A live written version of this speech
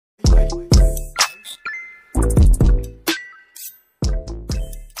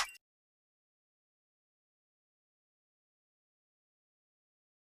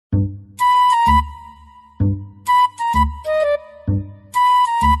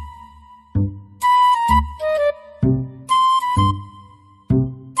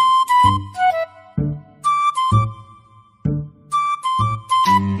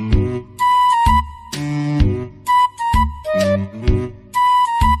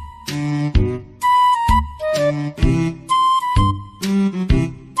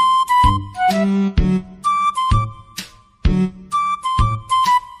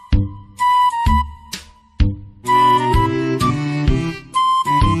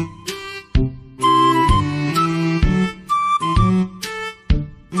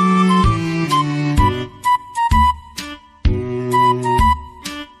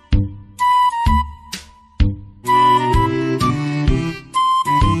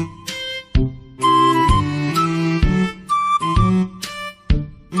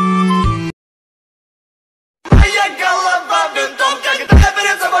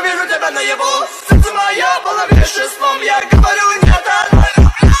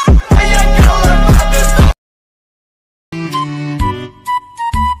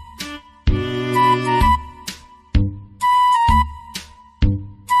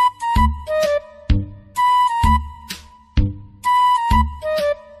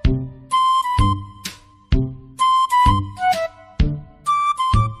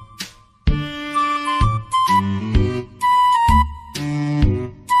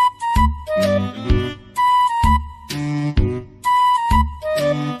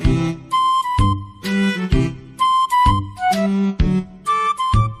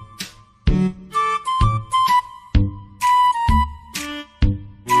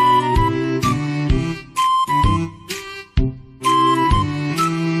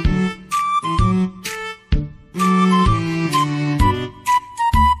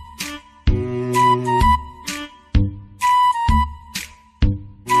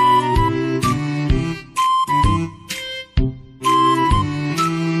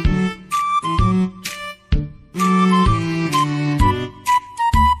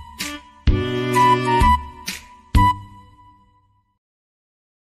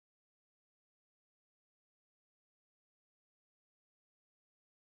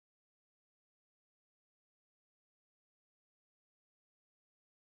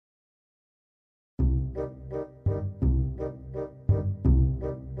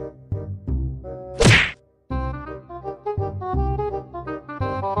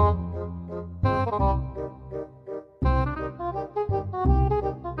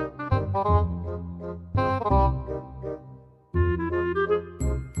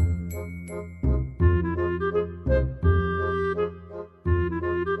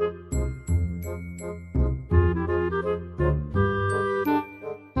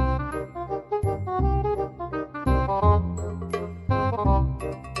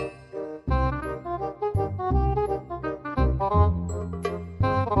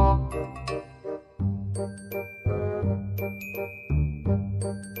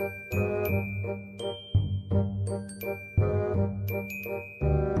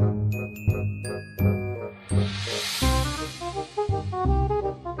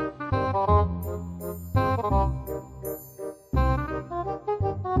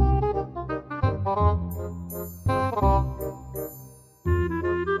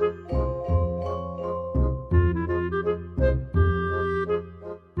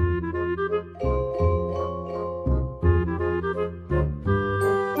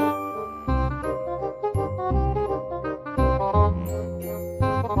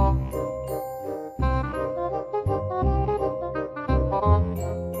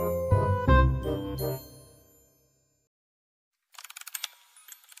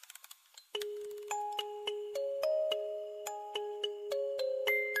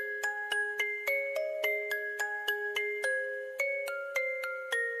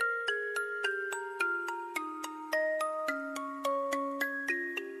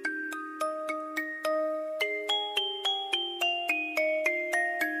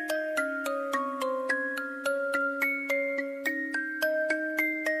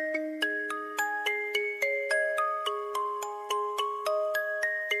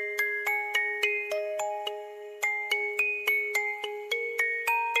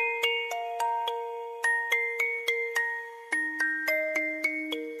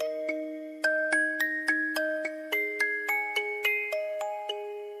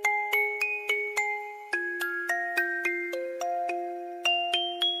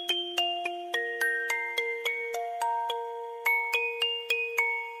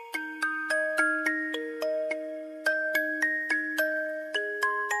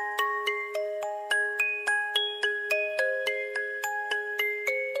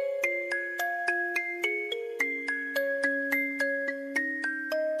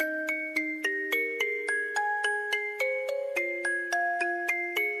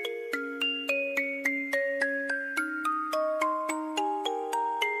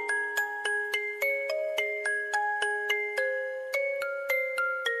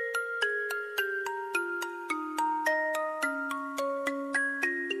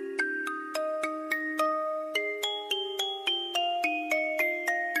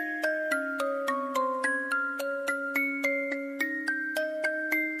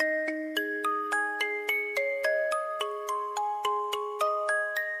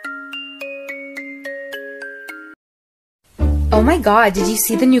Oh my god, did you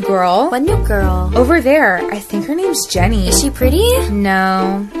see the new girl? What new girl? Over there. I think her name's Jenny. Is she pretty?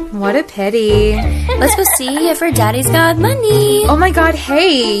 No. What a pity. Let's go see if her daddy's got money. Oh my god,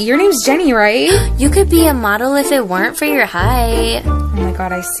 hey, your name's Jenny, right? You could be a model if it weren't for your height. Oh my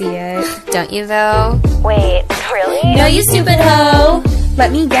god, I see it. Don't you though? Wait, really? No, you stupid hoe!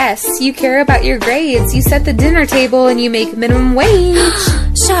 Let me guess, you care about your grades, you set the dinner table, and you make minimum wage.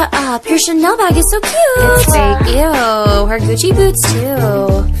 Shut up, your Chanel bag is so cute! It's fake. Ew, her Gucci boots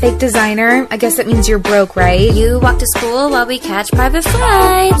too. Fake designer? I guess that means you're broke, right? You walk to school while we catch private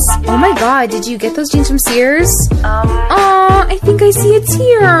flights. Oh my god, did you get those jeans from Sears? Aw, I think I see a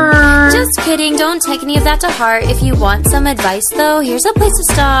tear. Just kidding, don't take any of that to heart. If you want some advice though, here's a place to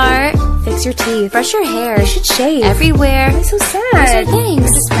start. Fix your teeth. Brush your hair. You should shave. Everywhere. I'm so sad. Those are things.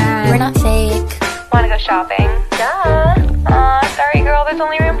 I'm just mad. We're not fake. Wanna go shopping? Duh. Sorry girl, there's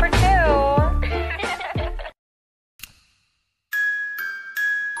only room for two.